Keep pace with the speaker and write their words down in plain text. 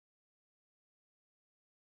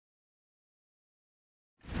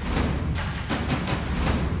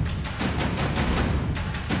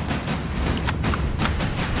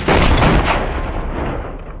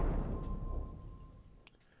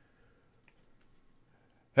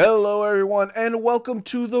Hello, everyone, and welcome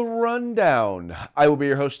to The Rundown. I will be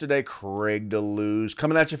your host today, Craig DeLuz,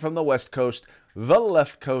 coming at you from the West Coast, the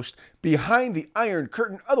left coast, behind the Iron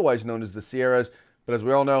Curtain, otherwise known as the Sierras. But as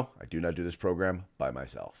we all know, I do not do this program by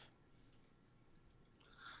myself.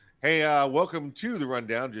 Hey, welcome to The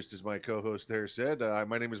Rundown, just as my co-host there said.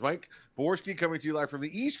 My name is Mike Borski, coming to you live from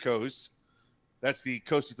the East Coast. That's the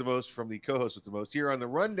coast with the most from the co-host with the most. Here on The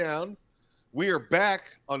Rundown, we are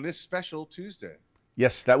back on this special Tuesday.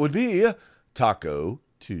 Yes, that would be Taco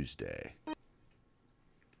Tuesday.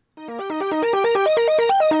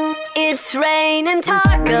 It's raining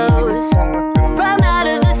tacos from out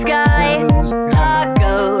of the sky.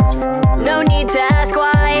 Tacos, no need to ask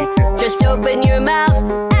why. Just open your mouth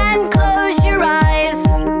and close your eyes.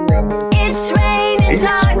 It's raining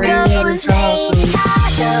tacos,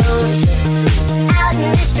 tacos, out in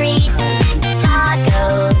the street.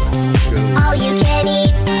 Tacos, all you can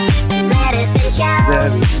eat. Lettuce and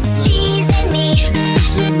shells, cheese and meat.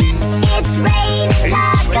 It's raining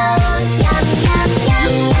tacos, yum, yum,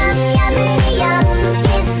 yum, yum, yum, yum.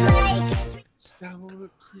 It's like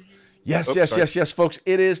Yes, folks.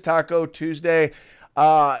 It is Taco Tuesday.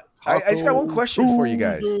 I just got one question for you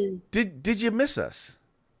guys. Did you miss us?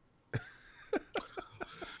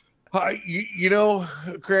 You know,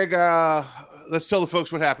 Craig, let's tell the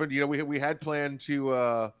folks what happened. You know, we had planned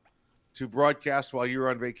to broadcast while you were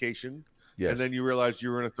on vacation. Yes. And then you realized you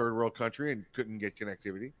were in a third world country and couldn't get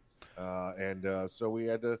connectivity. So we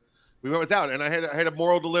went without. And I had a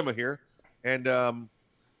moral dilemma here. And,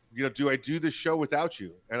 do I do the show without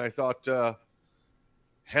you? And I thought,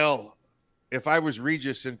 hell, if I was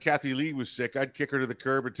Regis and Kathy Lee was sick, I'd kick her to the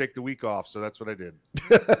curb and take the week off. So that's what I did.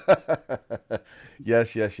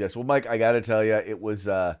 Yes. Well, Mike, I got to tell you, it was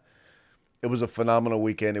a phenomenal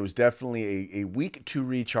weekend. It was definitely a week to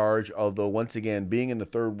recharge. Although, once again, being in the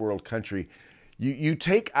third world country, you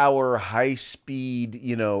take our high speed,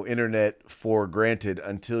 internet for granted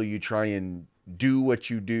until you try and do what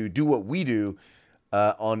we do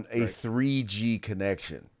on a 3G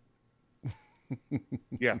connection.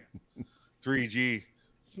 Yeah, 3G.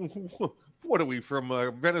 What are we from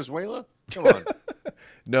Venezuela? Come on.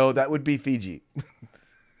 No, that would be Fiji.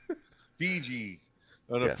 Fiji.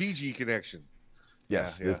 On a Fiji connection.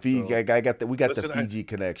 Yes, Yeah, the Fiji. so- We got the Fiji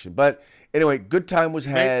connection. But anyway, good time was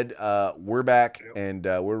had. We're back and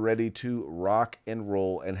we're ready to rock and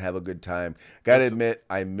roll and have a good time. Got to admit,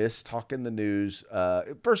 I miss talking the news.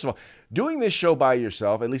 First of all, doing this show by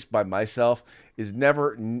yourself, at least by myself, is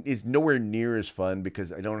nowhere near as fun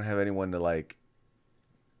because I don't have anyone to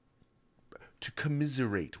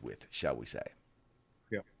commiserate with, shall we say.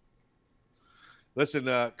 Listen,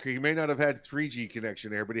 he may not have had 3G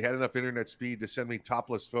connection there, but he had enough internet speed to send me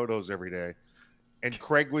topless photos every day. And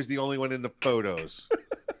Craig was the only one in the photos.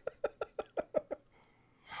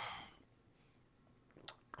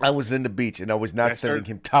 I was in the beach and I was not sending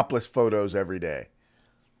him topless photos every day.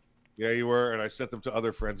 Yeah, you were. And I sent them to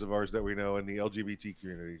other friends of ours that we know in the LGBT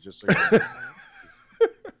community. Just so you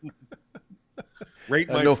know. Rate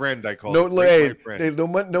my friend, I call it. Rate my friend.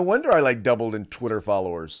 No wonder I doubled in Twitter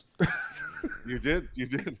followers. You did.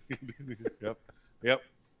 Yep.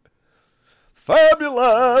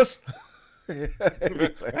 Fabulous.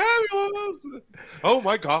 Fabulous. Oh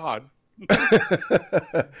my God.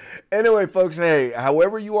 Anyway, folks, hey,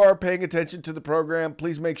 however you are paying attention to the program,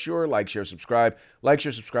 please make sure, like, share, subscribe.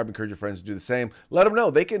 Encourage your friends to do the same. Let them know.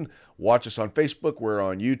 They can watch us on Facebook. We're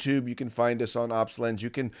on YouTube. You can find us on OpsLens. You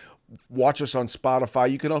can watch us on Spotify.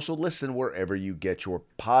 You can also listen wherever you get your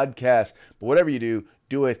podcast. But whatever you do,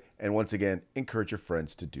 do it. And once again, encourage your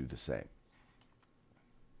friends to do the same.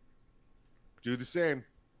 Do the same.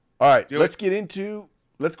 All right, let's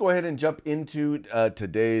go ahead and jump into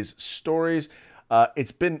today's stories. I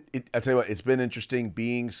tell you what, it's been interesting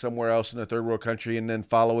being somewhere else in a third world country and then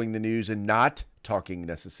following the news and not talking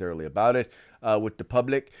necessarily about it with the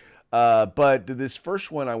public. But this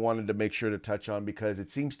first one I wanted to make sure to touch on because it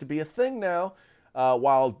seems to be a thing now.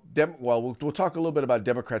 We'll talk a little bit about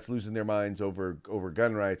Democrats losing their minds over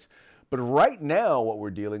gun rights. But right now, what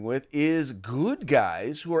we're dealing with is good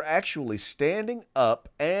guys who are actually standing up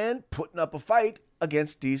and putting up a fight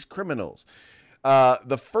against these criminals.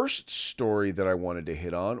 The first story that I wanted to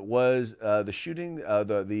hit on was the shooting. I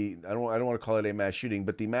don't want to call it a mass shooting,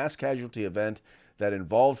 but the mass casualty event that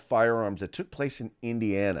involved firearms that took place in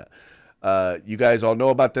Indiana. You guys all know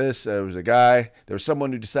about this. There was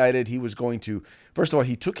someone who decided he was going to, first of all,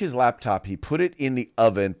 he took his laptop, he put it in the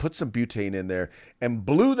oven, put some butane in there, and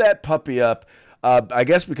blew that puppy up. I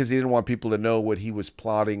guess because he didn't want people to know what he was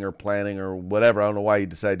plotting or planning or whatever. I don't know why he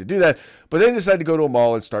decided to do that. But then he decided to go to a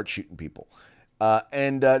mall and start shooting people.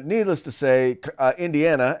 And needless to say,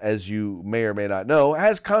 Indiana, as you may or may not know,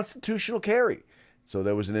 has constitutional carry. So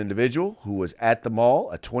there was an individual who was at the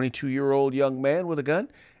mall, a 22-year-old young man with a gun.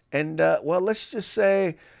 And, well, let's just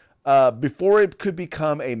say before it could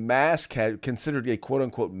become a considered a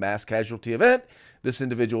quote-unquote mass casualty event, this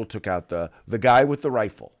individual took out the guy with the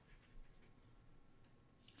rifle.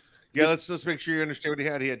 Yeah, let's make sure you understand what he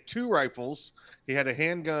had. He had 2 rifles. He had a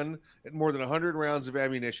handgun and more than 100 rounds of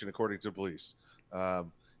ammunition, according to police.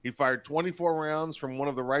 He fired 24 rounds from one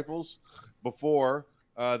of the rifles before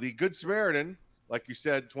the Good Samaritan, like you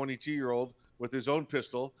said, 22-year-old with his own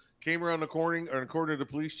pistol, came around the corner, and according to the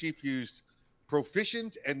police chief, used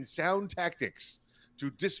proficient and sound tactics to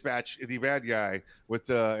dispatch the bad guy with,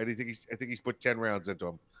 and I think he's put 10 rounds into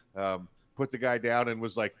him. Put the guy down and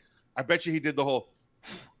was like, I bet you he did the whole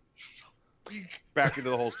back into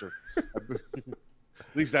the holster.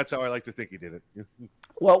 At least that's how I like to think he did it.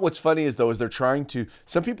 Well, what's funny is, though, is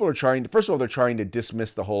some people are trying to, first of all, they're trying to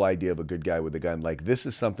dismiss the whole idea of a good guy with a gun. Like, this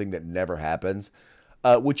is something that never happens.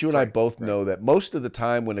 Which you and I both know that most of the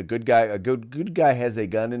time when a good guy has a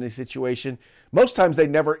gun in a situation, most times they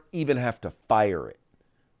never even have to fire it,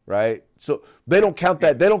 right? So they don't count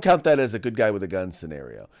that. They don't count that as a good guy with a gun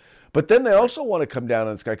scenario. But then they also want to come down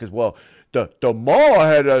on this guy because, well, the mall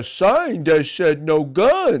had a sign that said no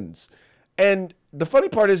guns. And the funny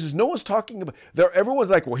part is no one's talking about there. Everyone's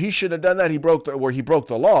like, well, he shouldn't have done that. He broke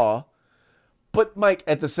the law. But Mike,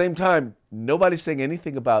 at the same time, nobody's saying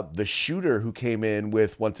anything about the shooter who came in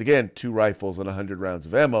with, once again, 2 rifles and 100 rounds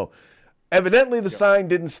of ammo. Evidently, the sign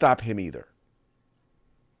didn't stop him either.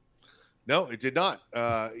 No, it did not.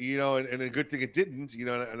 And a good thing it didn't.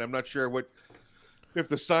 And I'm not sure if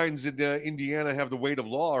the signs in Indiana have the weight of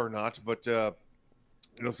law or not. But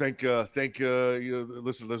listen,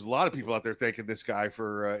 there's a lot of people out there thanking this guy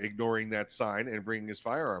for ignoring that sign and bringing his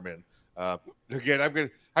firearm in.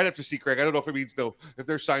 Again, I'd have to see, Craig. I don't know if it means if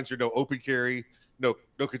there's signs are no open carry, no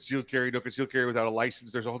concealed carry, no concealed carry without a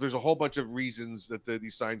license. There's a whole bunch of reasons that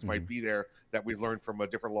these signs might be there that we've learned from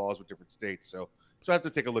different laws with different states. So I have to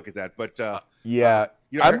take a look at that. But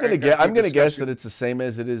I'm gonna guess that it's the same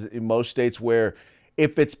as it is in most states, where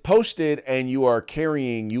if it's posted and you are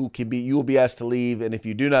carrying, you will be asked to leave, and if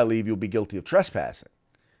you do not leave, you'll be guilty of trespassing.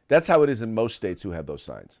 That's how it is in most states who have those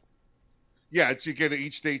signs. Yeah, it's again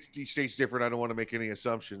each state's different. I don't want to make any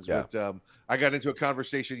assumptions, but I got into a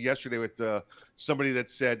conversation yesterday with somebody that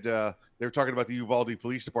said they were talking about the Uvalde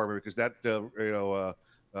Police Department because that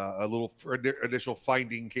a little initial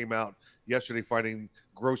finding came out yesterday, finding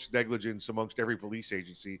gross negligence amongst every police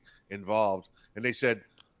agency involved, and they said,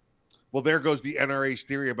 "Well, there goes the NRA's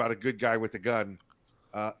theory about a good guy with a gun,"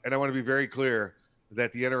 and I want to be very clear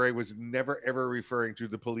that the NRA was never ever referring to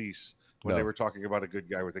the police when they were talking about a good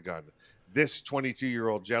guy with a gun. This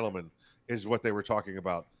 22-year-old gentleman is what they were talking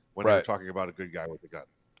about when they were talking about a good guy with a gun.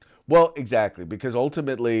 Well, exactly, because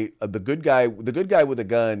ultimately the good guy with a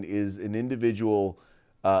gun is an individual,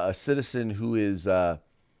 a citizen who is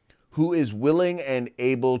willing and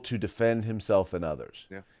able to defend himself and others.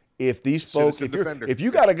 Yeah. If these folks, if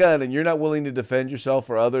you got a gun and you're not willing to defend yourself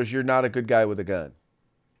or others, you're not a good guy with a gun.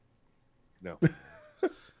 No.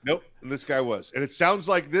 Nope. And this guy was. And it sounds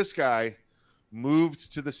like this guy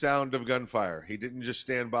moved to the sound of gunfire. He didn't just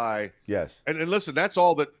stand by. Yes. And listen, that's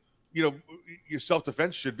all that, your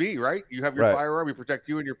self-defense should be, right? You have your firearm, you protect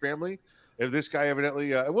you and your family. If this guy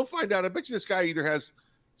evidently, we'll find out. I bet you this guy either has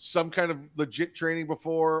some kind of legit training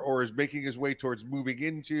before or is making his way towards moving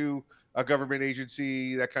into a government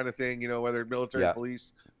agency, that kind of thing, whether military,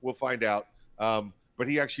 police, we'll find out. But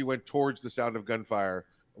he actually went towards the sound of gunfire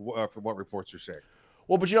from what reports are saying.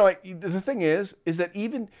 Well, but the thing is that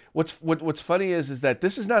even what's funny is that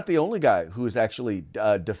this is not the only guy who is actually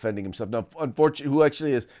defending himself. Now, unfortunately, who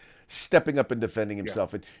actually is stepping up and defending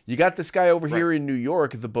himself. And you got this guy over here in New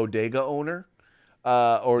York, the bodega owner,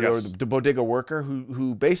 or the bodega worker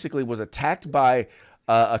who basically was attacked by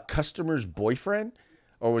a customer's boyfriend,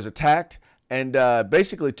 or was attacked and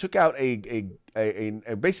basically took out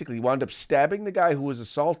basically wound up stabbing the guy who was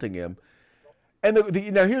assaulting him. And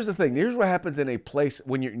now here's the thing. Here's what happens in a place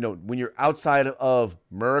when you're outside of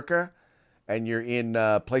America and you're in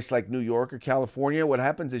a place like New York or California. What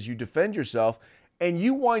happens is you defend yourself and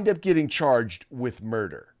you wind up getting charged with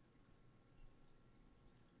murder.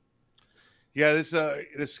 Yeah,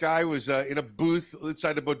 this guy was in a booth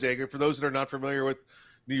inside the bodega. For those that are not familiar with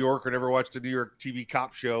New York or never watched a New York TV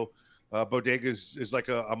cop show, bodega is like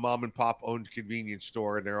a mom and pop owned convenience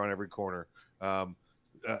store, and they're on every corner.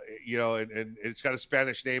 you know, and it's got a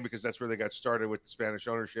Spanish name because that's where they got started with Spanish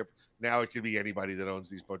ownership. Now it could be anybody that owns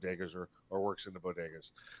these bodegas or works in the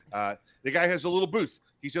bodegas. The guy has a little booth.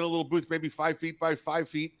 He's in a little booth, maybe 5 feet by 5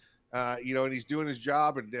 feet, you know, and he's doing his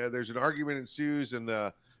job. And there's an argument ensues, and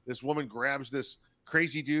this woman grabs this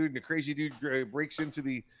crazy dude, and the crazy dude breaks into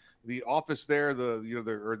the office there,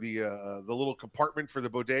 the little compartment for the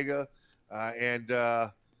bodega, and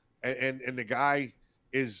the guy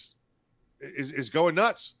is going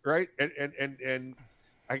nuts, right? And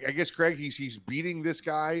I guess Craig, he's beating this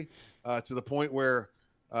guy to the point where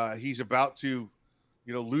he's about to,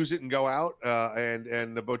 you know, lose it and go out.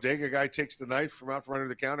 And the bodega guy takes the knife from out from under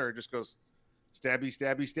the counter and just goes stabby,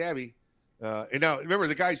 stabby, stabby. And now remember,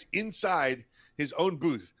 the guy's inside his own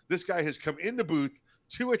booth. This guy has come in the booth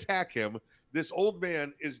to attack him. This old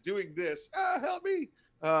man is doing this. Help me!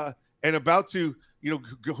 And about to, you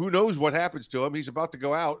know, who knows what happens to him? He's about to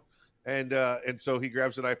go out. And so he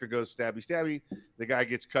grabs the knife and goes stabby, stabby. The guy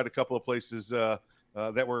gets cut a couple of places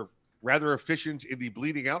that were rather efficient in the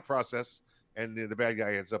bleeding out process, and the bad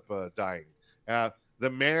guy ends up dying. The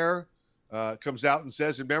mayor comes out and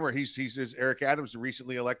says, and remember, he's Eric Adams, the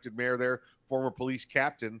recently elected mayor there, former police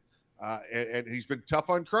captain, and he's been tough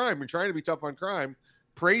on crime and trying to be tough on crime,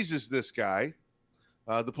 praises this guy.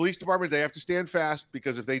 The police department, they have to stand fast,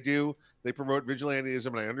 because if they do, they promote vigilantism,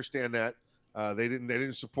 and I understand that. They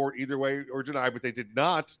didn't support either way or deny, but they did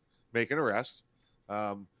not make an arrest.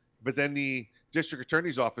 But then the district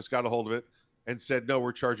attorney's office got a hold of it and said, no,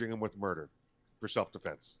 we're charging him with murder for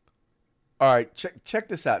self-defense. All right, check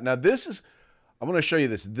this out. Now, I'm going to show you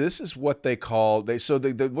this. This is what they call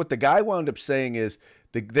what the guy wound up saying is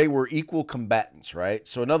they were equal combatants, right?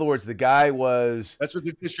 So in other words, the guy was. That's what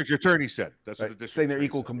the district attorney said. That's right, what the district saying they're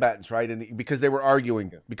equal combatants, yeah. right? And because they were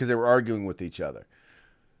arguing with each other.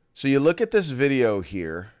 So you look at this video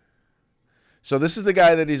here. So this is the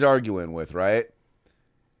guy that he's arguing with, right?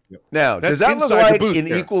 Yep. Now, That's does that look inside the like booth an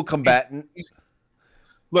there. equal combatant?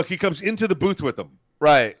 Look, he comes into the booth with them.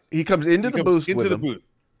 Right. He comes into the booth with them. Booth.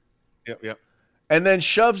 Yep. And then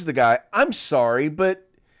shoves the guy. I'm sorry, but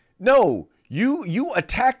no, you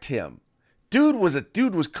attacked him. Dude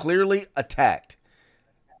was clearly attacked.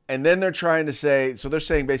 And then they're trying to say, so they're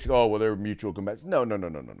saying basically, oh, well, they're mutual combatants. No.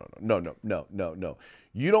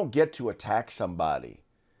 You don't get to attack somebody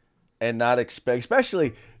and not expect,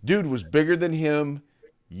 especially dude was bigger than him,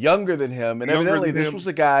 younger than him. And evidently this was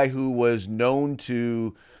a guy who was known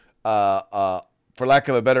to, for lack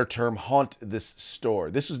of a better term, haunt this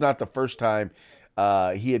store. This was not the first time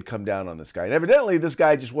he had come down on this guy. And evidently this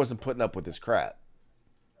guy just wasn't putting up with this crap.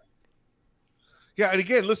 Yeah, and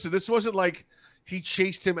again, listen, this wasn't like he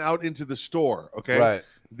chased him out into the store, okay? Right.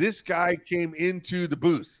 This guy came into the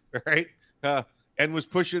booth, right? And was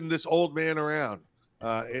pushing this old man around.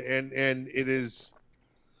 And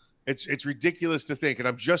it's ridiculous to think. And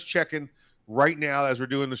I'm just checking right now as we're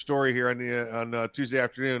doing the story here on Tuesday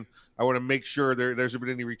afternoon. I want to make sure there hasn't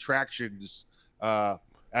been any retractions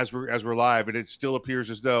as we're live, and it still appears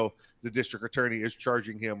as though the district attorney is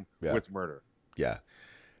charging him with murder. Yeah.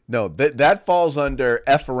 No, that falls under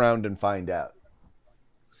F around and find out.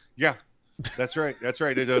 Yeah, that's right. That's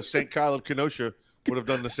right. St. Kyle of Kenosha would have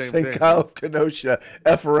done the same thing. St. Kyle of Kenosha,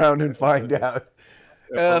 F around and find out.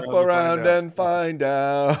 F around and find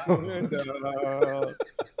out.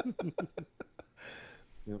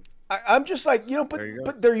 I'm just like,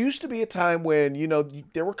 but there used to be a time when,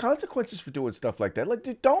 there were consequences for doing stuff like that.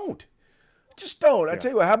 Like, don't. Just don't. I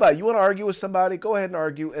tell you what, how about you want to argue with somebody? Go ahead and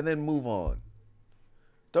argue and then move on.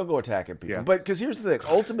 Don't go attacking people. Yeah. But because here's the thing.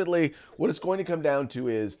 Ultimately, what it's going to come down to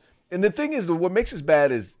is, and the thing is, what makes us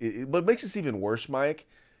bad is, what makes us even worse, Mike,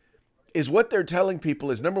 is what they're telling people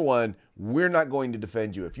is, number one, we're not going to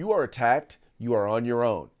defend you. If you are attacked, you are on your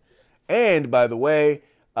own. And by the way,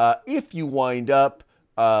 if you wind up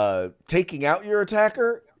taking out your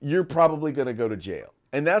attacker, you're probably going to go to jail.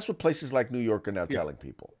 And that's what places like New York are now telling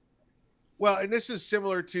people. Well, and this is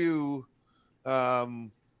similar to,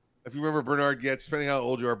 if you remember Bernard Goetz, depending how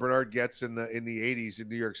old you are, Bernard Goetz in the 80s in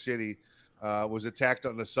New York City was attacked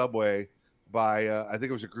on the subway by, I think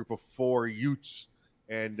it was a group of 4 Utes.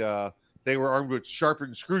 And they were armed with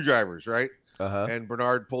sharpened screwdrivers, right? Uh-huh. And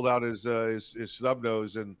Bernard pulled out his snub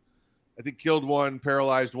nose and I think killed one,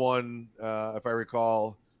 paralyzed one, if I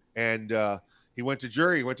recall. And he went to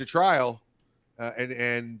jury, he went to trial,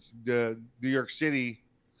 and New York City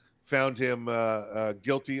found him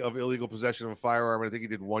guilty of illegal possession of a firearm. And I think he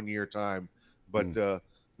did 1 year time. But the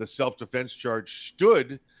self-defense charge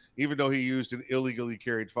stood, even though he used an illegally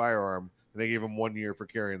carried firearm, and they gave him 1 year for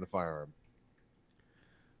carrying the firearm.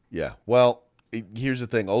 Yeah. Well, here's the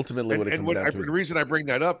thing. Ultimately, what it comes down to. The reason I bring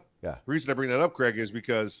that up, Yeah. The reason I bring that up, Craig, is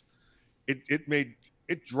because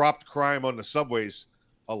it dropped crime on the subways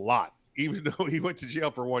a lot, even though he went to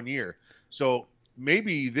jail for 1 year. So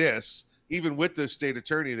maybe this, even with the state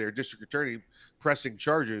attorney there, district attorney pressing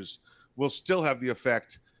charges, will still have the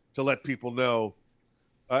effect to let people know,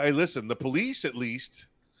 hey, listen, the police at least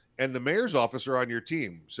and the mayor's office are on your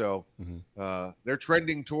team. So they're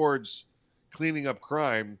trending towards cleaning up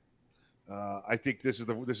crime. I think this is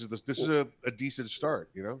a decent start.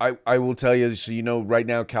 You know, I will tell you. So right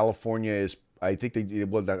now California is. I think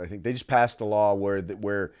they just passed a law where it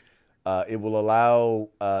will allow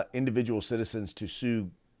individual citizens to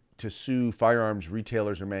sue firearms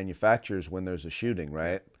retailers or manufacturers when there's a shooting,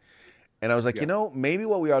 right? And I was like, maybe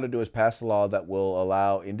what we ought to do is pass a law that will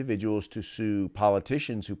allow individuals to sue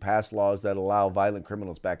politicians who pass laws that allow violent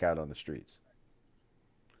criminals back out on the streets.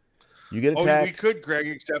 You get attacked. We could, Greg,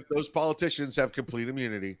 except those politicians have complete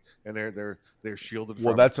immunity and they're shielded from.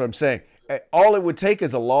 Well, that's what I'm saying. All it would take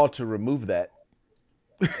is a law to remove that.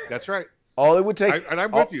 That's right. All it would take, and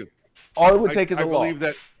I'm with you. All it would take is a law. I believe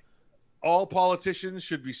that all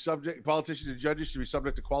politicians and judges should be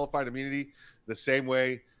subject to qualified immunity the same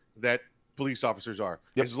way that police officers are.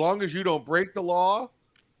 Yep. As long as you don't break the law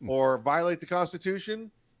or violate the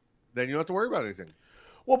Constitution, then you don't have to worry about anything.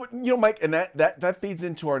 Well, but Mike, and that feeds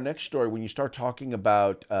into our next story when you start talking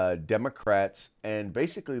about Democrats and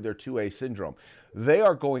basically their 2A syndrome. They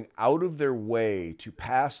are going out of their way to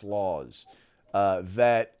pass laws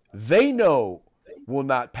that they know will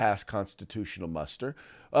not pass constitutional muster,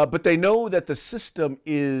 but they know that the system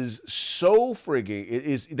is so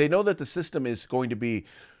they know that the system is going to be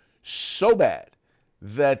so bad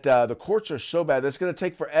that the courts are so bad that it's going to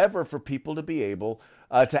take forever for people to be able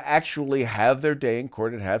to actually have their day in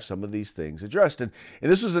court and have some of these things addressed. And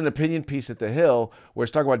this was an opinion piece at The Hill where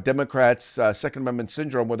it's talking about Democrats' Second Amendment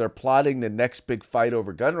syndrome, where they're plotting the next big fight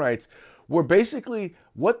over gun rights, where basically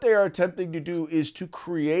what they are attempting to do is to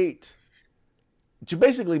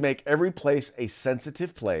basically make every place a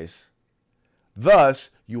sensitive place. Thus,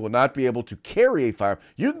 you will not be able to carry a firearm.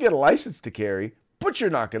 You can get a license to carry, but you're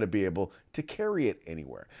not going to be able to carry it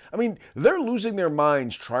anywhere. I mean, they're losing their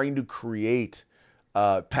minds trying to create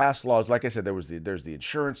pass laws. Like I said, there's the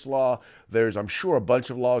insurance law. There's, I'm sure, a bunch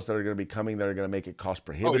of laws that are going to be coming that are going to make it cost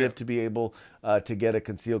prohibitive to be able to get a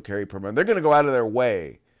concealed carry permit. They're going to go out of their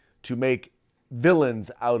way to make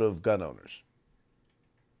villains out of gun owners.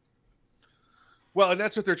 Well, and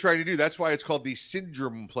that's what they're trying to do. That's why it's called the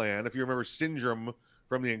Syndrome Plan. If you remember Syndrome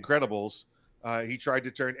from The Incredibles, he tried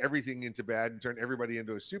to turn everything into bad and turn everybody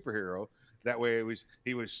into a superhero. That way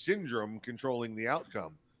he was Syndrome controlling the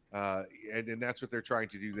outcome. And that's what they're trying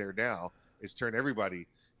to do there now, is turn everybody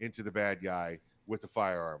into the bad guy with a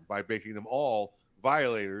firearm by making them all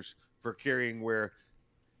violators for carrying where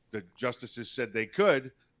the justices said they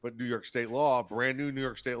could, but New York State law, brand new New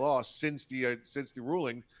York State law, since the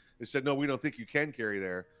ruling, they said, no, we don't think you can carry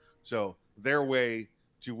there. So their way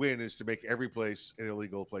to win is to make every place an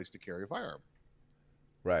illegal place to carry a firearm.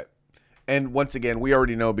 Right. And once again, we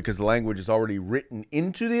already know, because the language is already written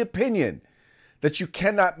into the opinion, that you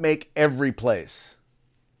cannot make every place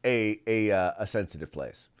a sensitive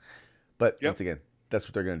place. But once again, that's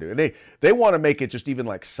what they're going to do. And they want to make it just even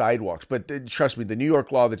like sidewalks. But trust me, the New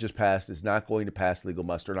York law that just passed is not going to pass legal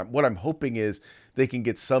muster. And what I'm hoping is they can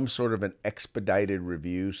get some sort of an expedited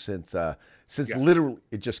review since literally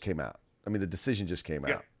it just came out. I mean, the decision just came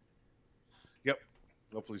out. Yep.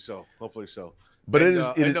 Hopefully so. But and,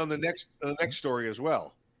 it is on the next story as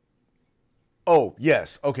well. Oh,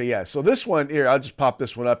 yes. Okay, yeah. So this one here, I'll just pop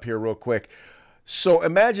this one up here real quick. So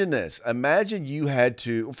imagine this. Imagine you had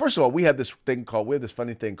to, first of all, we have this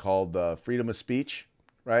funny thing called freedom of speech,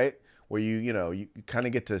 right? Where you kind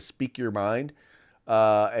of get to speak your mind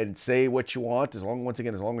and say what you want, as long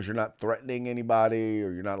as you're not threatening anybody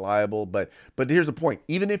or you're not liable. But here's the point.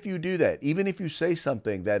 Even if you do that, even if you say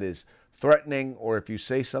something that is threatening, or if you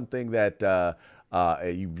say something that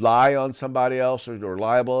you lie on somebody else or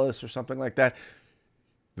libelous or something like that,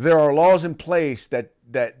 there are laws in place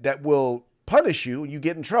that will punish you. You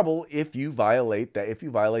get in trouble if you violate that. If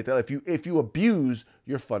you abuse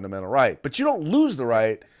your fundamental right, but you don't lose the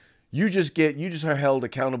right. You just are held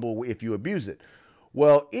accountable if you abuse it.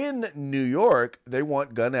 Well, in New York, they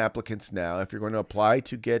want gun applicants now, if you're going to apply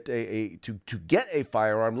to get a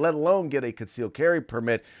firearm, let alone get a concealed carry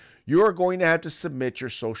permit, you're going to have to submit your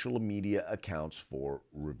social media accounts for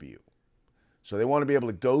review. So they want to be able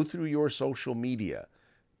to go through your social media.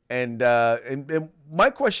 And my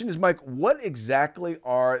question is, Mike, what exactly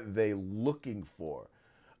are they looking for?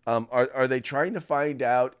 Are they trying to find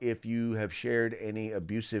out if you have shared any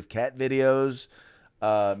abusive cat videos?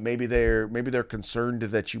 Maybe they're concerned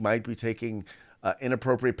that you might be taking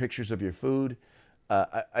inappropriate pictures of your food.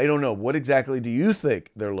 I don't know. What exactly do you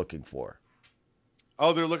think they're looking for?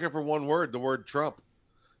 Oh, they're looking for one word, the word Trump.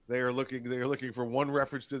 They are looking for one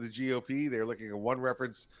reference to the GOP. They're looking at one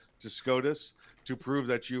reference to SCOTUS to prove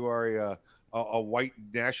that you are a white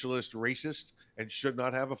nationalist racist and should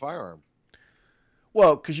not have a firearm.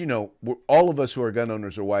 Well, because all of us who are gun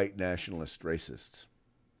owners are white nationalist racists.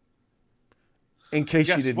 In case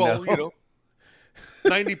you didn't know.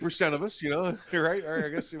 90% of us, you're right. Or I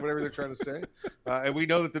guess whatever they're trying to say, and we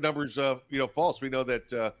know that the numbers, false. We know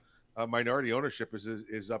that minority ownership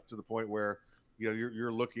is up to the point where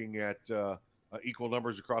you're looking at equal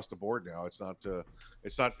numbers across the board now. It's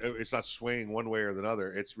not swaying one way or the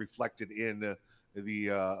other. It's reflected in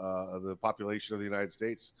the population of the United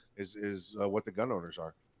States is what the gun owners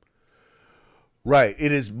are. Right.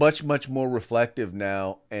 It is much, much more reflective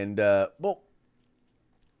now. And the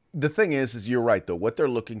thing is you're right, though, what they're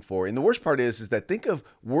looking for. And the worst part is that think of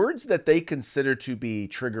words that they consider to be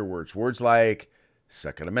trigger words, words like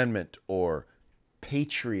Second Amendment or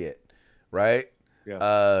patriot, right?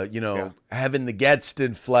 Yeah. Having the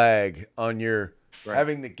Gadsden flag on your,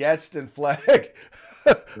 having the Gadsden flag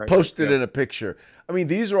posted in a picture. I mean,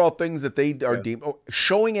 these are all things that they are deemed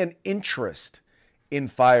showing an interest in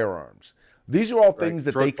firearms. These are all things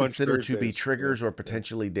that they consider to be triggers or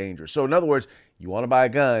potentially dangerous. So in other words, you want to buy a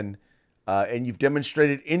gun and you've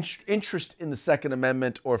demonstrated interest in the Second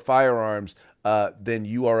Amendment or firearms, then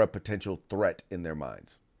you are a potential threat in their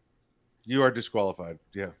minds. You are disqualified.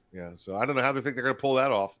 Yeah. So I don't know how they think they're going to pull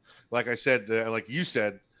that off. Like I said, like you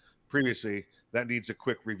said previously, that needs a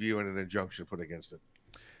quick review and an injunction put against it.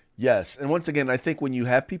 Yes. And once again, I think when you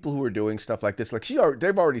have people who are doing stuff like this, like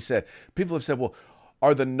they've already said, people have said, well,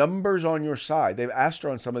 are the numbers on your side? They've asked her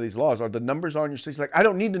on some of these laws, are the numbers on your side? She's like, I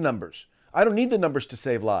don't need the numbers. I don't need the numbers to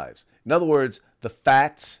save lives. In other words, the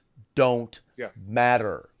facts don't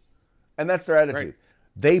matter. And that's their attitude. Right.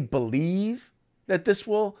 They believe that this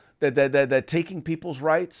will, that taking people's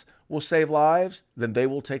rights will save lives, then they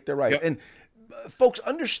will take their rights. Yep. And folks,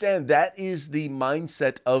 understand that is the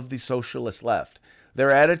mindset of the socialist left.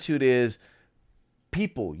 Their attitude is,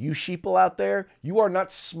 people, you sheeple out there, you are not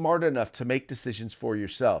smart enough to make decisions for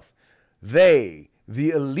yourself. They,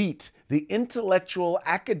 the elite, the intellectual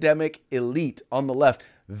academic elite on the left,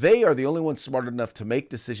 they are the only ones smart enough to make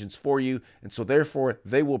decisions for you. And so therefore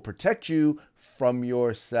they will protect you from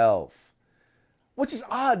yourself. Which is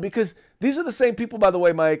odd because these are the same people, by the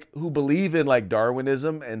way, Mike, who believe in like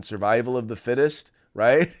Darwinism and survival of the fittest,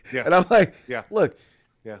 right? Yeah. And I'm like, look,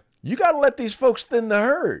 you got to let these folks thin the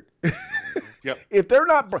herd. Yep. If they're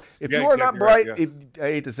not, you are not bright. Right, I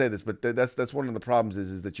hate to say this, but that's one of the problems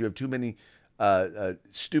is that you have too many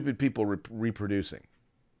stupid people reproducing.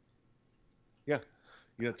 Yeah.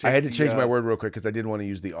 I had to change my word real quick because I didn't want to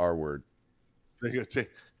use the R word.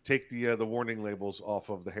 Take the warning labels off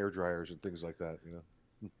of the hair dryers and things like that.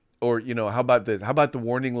 Or how about the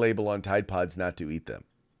warning label on Tide Pods not to eat them?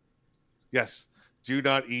 Yes. Do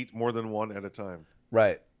not eat more than one at a time.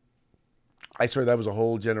 Right. I swear that was a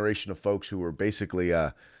whole generation of folks who were basically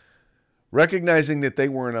recognizing that they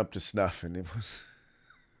weren't up to snuff, and it was.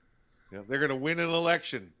 Yeah, they're going to win an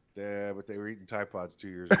election. Yeah, but they were eating Tide Pods 2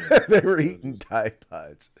 years ago. They were eating Tide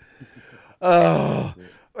Pods. Oh,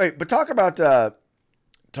 wait! But talk about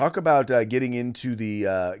getting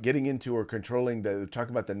into or controlling talk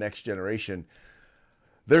about the next generation.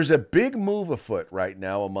 There's a big move afoot right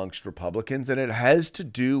now amongst Republicans, and it has to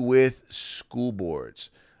do with school boards.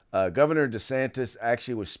 Governor DeSantis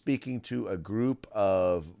actually was speaking to a group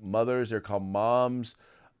of mothers. They're called Moms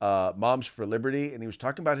for Liberty, and he was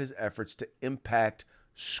talking about his efforts to impact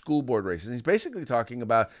school board races. And he's basically talking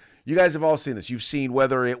about, you guys have all seen this. You've seen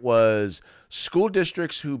whether it was school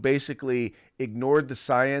districts who basically ignored the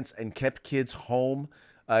science and kept kids home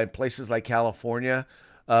in places like California,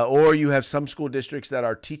 or you have some school districts that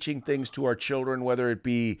are teaching things to our children, whether it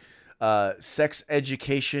be sex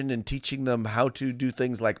education and teaching them how to do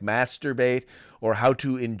things like masturbate or how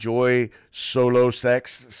to enjoy solo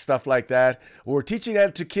sex, stuff like that. Or teaching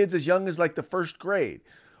that to kids as young as like the first grade.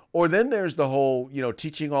 Or then there's the whole,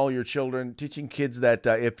 teaching all your children, teaching kids that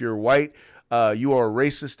if you're white, you are a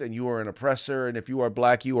racist and you are an oppressor. And if you are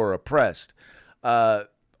black, you are oppressed. All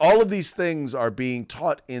of these things are being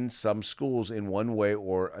taught in some schools in one way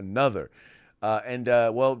or another. Ron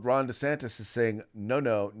DeSantis is saying,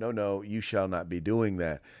 no, you shall not be doing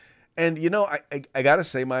that. And, I got to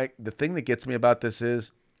say, Mike, the thing that gets me about this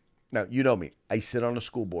is, now, you know me, I sit on a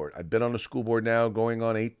school board. I've been on a school board now going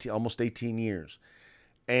on almost 18 years.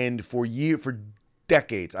 And for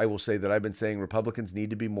decades, I will say that I've been saying Republicans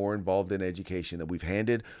need to be more involved in education, that we've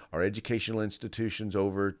handed our educational institutions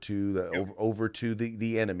over to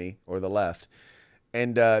the enemy or the left.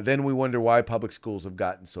 And then we wonder why public schools have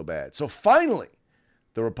gotten so bad. So finally,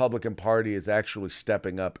 the Republican Party is actually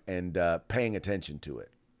stepping up and paying attention to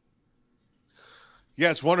it. Yeah,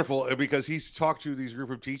 it's wonderful because he's talked to these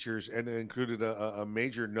group of teachers and included a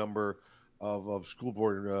major number of school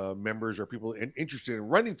board members or people interested in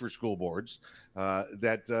running for school boards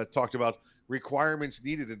that talked about requirements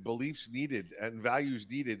needed and beliefs needed and values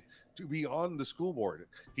needed to be on the school board.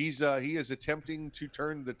 He is attempting to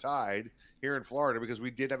turn the tide here in Florida because we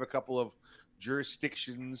did have a couple of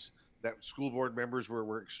jurisdictions that school board members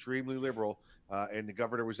were extremely liberal, and the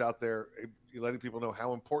governor was out there letting people know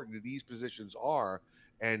how important these positions are.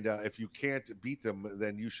 And if you can't beat them,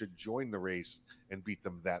 then you should join the race and beat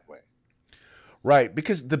them that way. Right,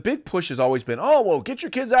 because the big push has always been, oh, well, get your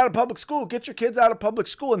kids out of public school, get your kids out of public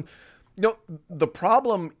school. And the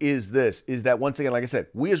problem is that once again, like I said,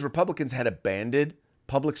 we as Republicans had abandoned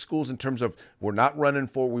public schools in terms of we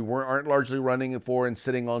aren't largely running for and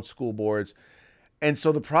sitting on school boards. And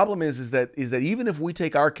so the problem is that even if we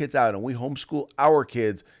take our kids out and we homeschool our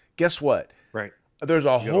kids, guess what? Right. There's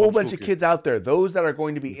a whole bunch of kids out there, those that are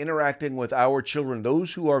going to be interacting with our children,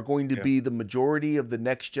 those who are going to be the majority of the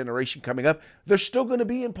next generation coming up, they're still going to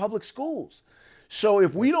be in public schools. So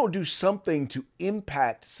if we don't do something to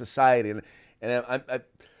impact society, and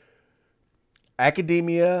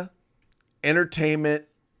academia, entertainment,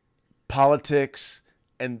 politics,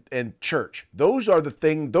 and church, those are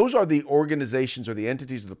the organizations or the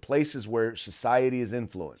entities or the places where society is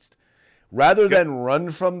influenced. Rather than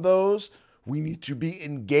run from those, we need to be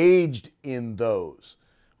engaged in those,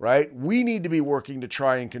 right? We need to be working to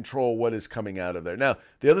try and control what is coming out of there. Now,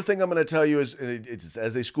 the other thing I'm going to tell you is, it's,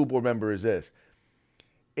 as a school board member, is this.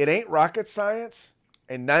 It ain't rocket science,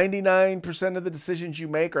 and 99% of the decisions you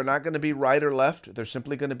make are not going to be right or left. They're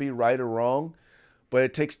simply going to be right or wrong, but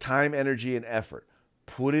it takes time, energy, and effort.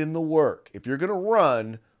 Put in the work. If you're going to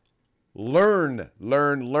run, learn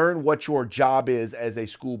what your job is as a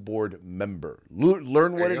school board member.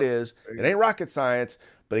 Learn what it is. It ain't rocket science,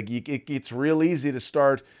 but it gets real easy to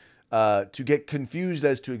start to get confused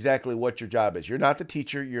as to exactly what your job is. You're not the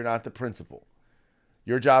teacher. You're not the principal.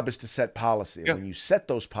 Your job is to set policy. And when you set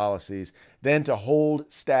those policies, then to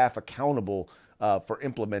hold staff accountable for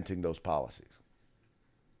implementing those policies.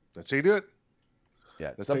 That's how you do it.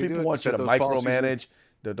 Yeah. Some people want you to micromanage.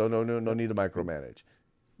 No need to micromanage.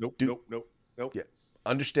 Nope. Yeah,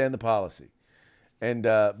 understand the policy, and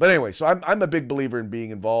but anyway, so I'm a big believer in being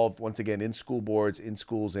involved once again in school boards, in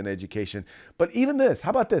schools, in education. But even this, how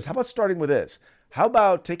about this? How about starting with this? How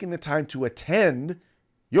about taking the time to attend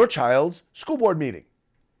your child's school board meeting?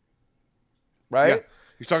 Right? Yeah,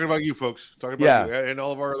 he's talking about you folks. He's talking about you and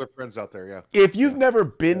all of our other friends out there. Yeah. If you've never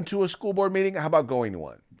been to a school board meeting, how about going to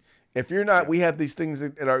one? If you're not, we have these things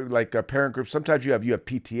that are like parent groups. Sometimes you have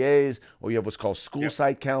PTAs or you have what's called school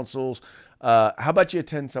site councils. How about you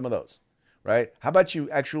attend some of those, right? How about you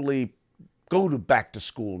actually go to back to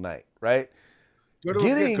school night, right?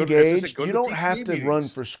 Getting engaged. You don't have to run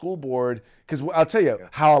for school board because I'll tell you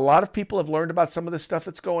how a lot of people have learned about some of the stuff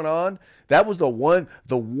that's going on. That was the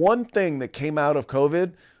one thing that came out of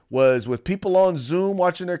COVID was with people on Zoom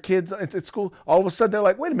watching their kids at school. All of a sudden they're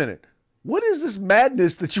like, wait a minute. What is this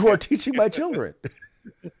madness that you are teaching my children?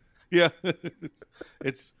 Yeah,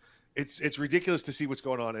 it's ridiculous to see what's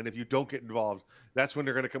going on, and if you don't get involved, that's when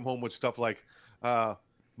they're going to come home with stuff like,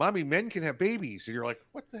 "Mommy, men can have babies," and you're like,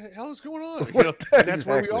 "What the hell is going on?" And that's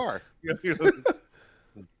where we are.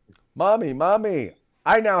 Mommy,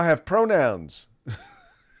 I now have pronouns.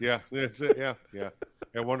 Yeah, that's it. Yeah,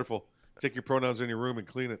 wonderful. Take your pronouns in your room and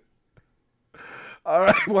clean it. All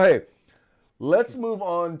right, wait. Let's move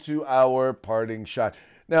on to our parting shot.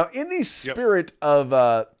 Now, in the spirit of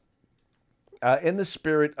our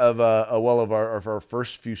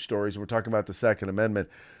first few stories, we're talking about the Second Amendment.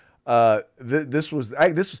 This was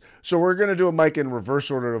so we're going to do a mic in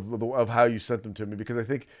reverse order of how you sent them to me because I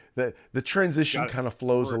think that the transition kind of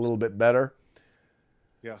flows a little bit better.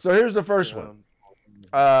 Yeah. So here's the first one.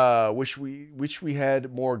 Wish we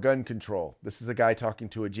had more gun control. This is a guy talking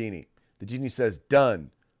to a genie. The genie says,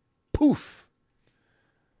 "Done." Poof.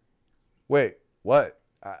 Wait, what?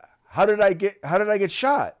 How did I get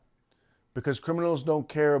shot? Because criminals don't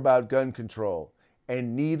care about gun control,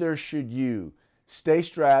 and neither should you. Stay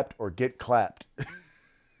strapped or get clapped. I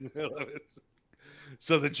love it.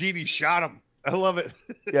 So the genie shot him. I love it.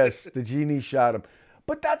 Yes, the genie shot him.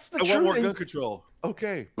 But that's the truth. I want more gun control.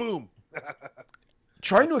 Okay, boom.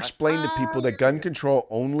 Trying to explain to people that gun control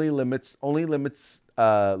only limits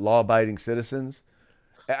law-abiding citizens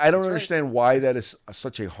I don't That's right. understand why that is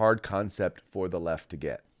such a hard concept for the left to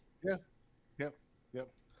get. Yeah. Yep.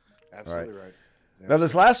 Absolutely right. Now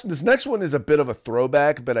this next one is a bit of a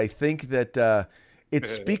throwback, but I think that it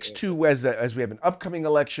speaks to as we have an upcoming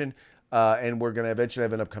election, and we're going to eventually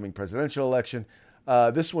have an upcoming presidential election.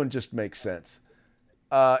 This one just makes sense.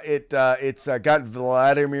 It's got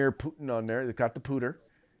Vladimir Putin on there. It got the Pooter,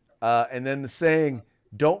 and then the saying,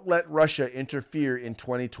 "Don't let Russia interfere in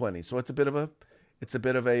 2020." So it's a bit of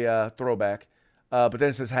a throwback, but then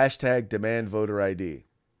it says hashtag demand voter ID.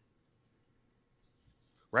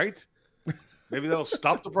 Right? Maybe that'll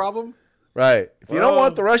stop the problem. Right. If you don't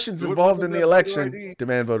want the Russians we would involved want in them the to have voter election, ID.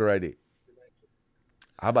 demand voter ID.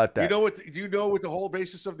 How about that? Do you know what the whole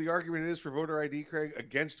basis of the argument is for voter ID, Craig?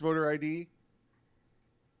 Against voter ID?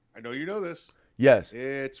 I know you know this. Yes.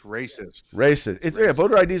 It's racist. Racist. It's Yeah, racist.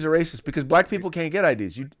 voter IDs are racist because black people can't get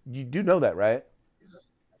IDs. You do know that, right?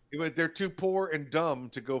 But they're too poor and dumb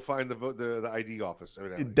to go find the ID office.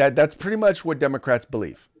 Evidently. That's pretty much what Democrats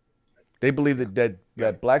believe. They believe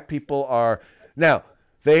that black people are now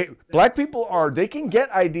they can get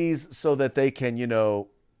IDs so that they can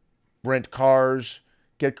rent cars,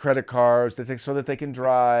 get credit cards, so that they can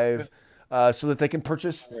drive, so that they can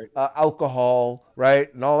purchase alcohol,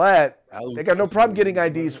 right, and all that. They got no problem getting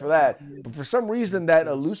IDs for that. But for some reason, that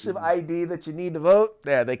elusive ID that you need to vote,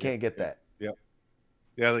 they can't get that.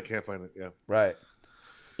 Yeah, they can't find it. Yeah, right.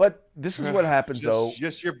 But this is what happens, though.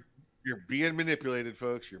 Just you're being manipulated,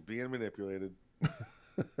 folks. You're being manipulated.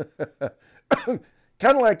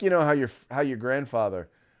 Kind of like how your grandfather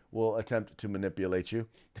will attempt to manipulate you.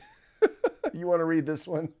 You want to read this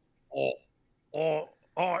one? All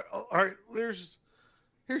right. Here's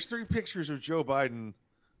 3 pictures of Joe Biden.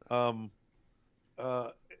 I don't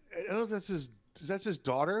know if that's his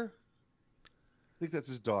daughter. I think that's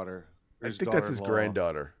his daughter. I think that's his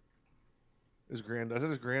granddaughter. Is that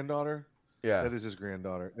his granddaughter? Yeah. That is his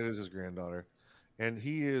granddaughter. It is his granddaughter. And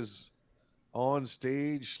he is on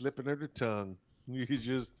stage slipping her the tongue. You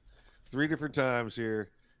just 3 different times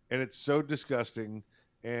here. And it's so disgusting.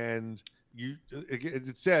 And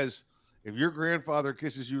it says, if your grandfather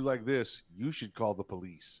kisses you like this, you should call the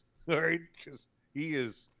police. All right? Because he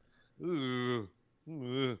is. You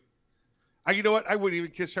know what? I wouldn't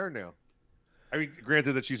even kiss her now. I mean,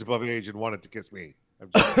 granted that she's above age and wanted to kiss me. I'm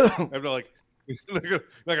not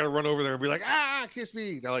gonna run over there and be like, kiss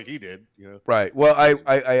me, not like he did, Right. Well,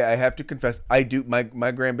 I have to confess, I do. My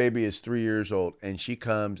grandbaby is 3 years old, and she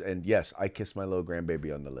comes, and yes, I kiss my little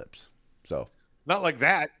grandbaby on the lips. So not like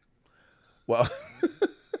that. Well,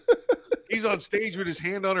 he's on stage with his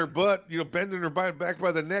hand on her butt, bending her back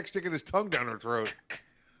by the neck, sticking his tongue down her throat.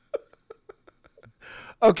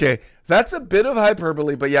 Okay, that's a bit of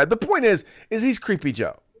hyperbole, but yeah, the point is he's Creepy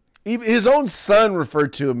Joe. Even his own son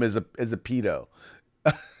referred to him as a pedo.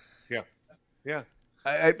 Yeah.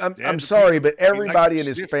 I'm sorry, but everybody in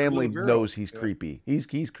his sniff family little girl. knows he's creepy. He's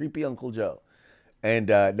creepy Uncle Joe, and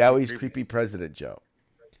now he's creepy President Joe.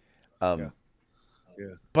 Yeah.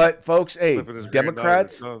 But folks, hey, Slipping his granddaughter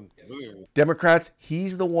the tongue. Democrats,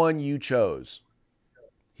 he's the one you chose.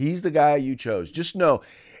 He's the guy you chose. Just know,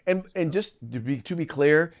 and just to be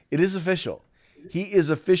clear, it is official. He is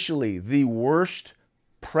officially the worst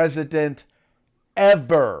president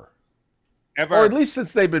ever. Or at least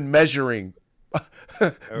since they've been measuring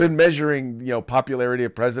popularity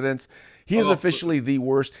of presidents. He is officially the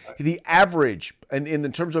worst. The average, and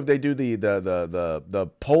in terms of they do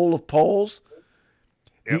the poll of polls,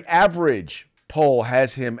 the average poll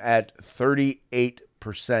has him at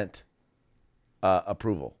 38%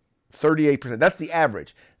 approval. 38%. That's the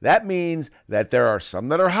average. That means that there are some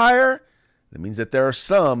that are higher. That means that there are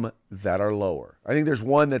some that are lower. I think there's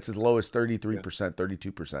one that's as low as 33%,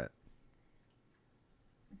 32%.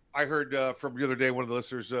 I heard from the other day, one of the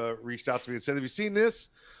listeners reached out to me and said, have you seen this?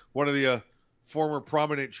 One of the former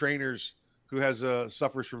prominent trainers who has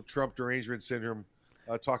suffers from Trump derangement syndrome,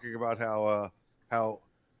 talking about how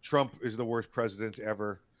Trump is the worst president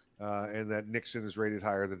ever, and that Nixon is rated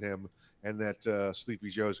higher than him, and that Sleepy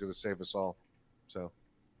Joe is going to save us all. So,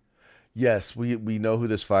 yes, we know who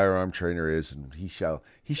this firearm trainer is, and he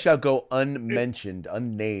shall go unmentioned,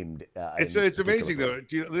 unnamed. It's amazing though.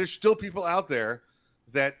 There's still people out there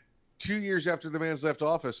that 2 years after the man's left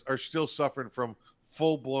office are still suffering from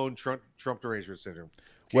full-blown Trump derangement syndrome.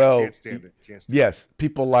 Can't stand it. Yes,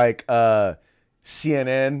 people like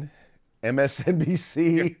CNN,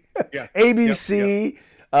 MSNBC, ABC,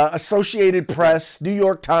 Associated Press, New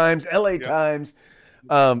York Times, LA Times.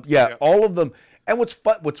 All of them. And what's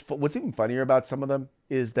even funnier about some of them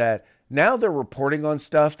is that now they're reporting on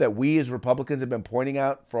stuff that we as Republicans have been pointing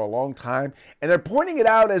out for a long time, and they're pointing it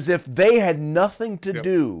out as if they had nothing to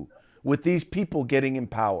do with these people getting in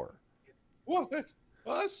power. What?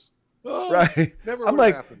 Us? Oh, Right? Never I'm would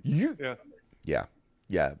like, happen. Yeah.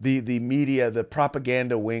 The media, the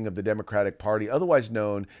propaganda wing of the Democratic Party, otherwise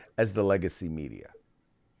known as the legacy media.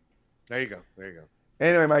 There you go.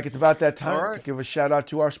 Anyway, Mike, it's about that time All right. to give a shout out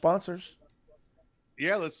to our sponsors.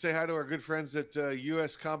 Yeah, let's say hi to our good friends at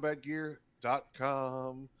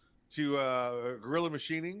uscombatgear.com, to Guerrilla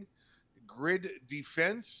Machining, Grid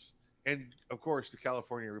Defense, and, of course, the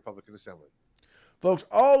California Republican Assembly. Folks,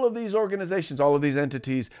 all of these organizations, all of these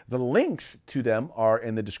entities, the links to them are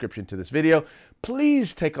in the description to this video.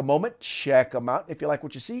 Please take a moment, check them out. If you like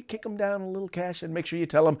what you see, kick them down a little cash, and make sure you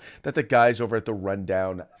tell them that the guys over at The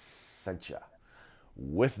Rundown sent you.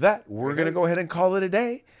 With that, we're going to go ahead and call it a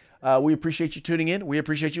day. We appreciate you tuning in. We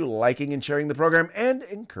appreciate you liking and sharing the program and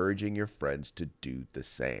encouraging your friends to do the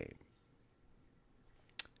same.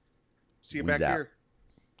 See you We's back out. here.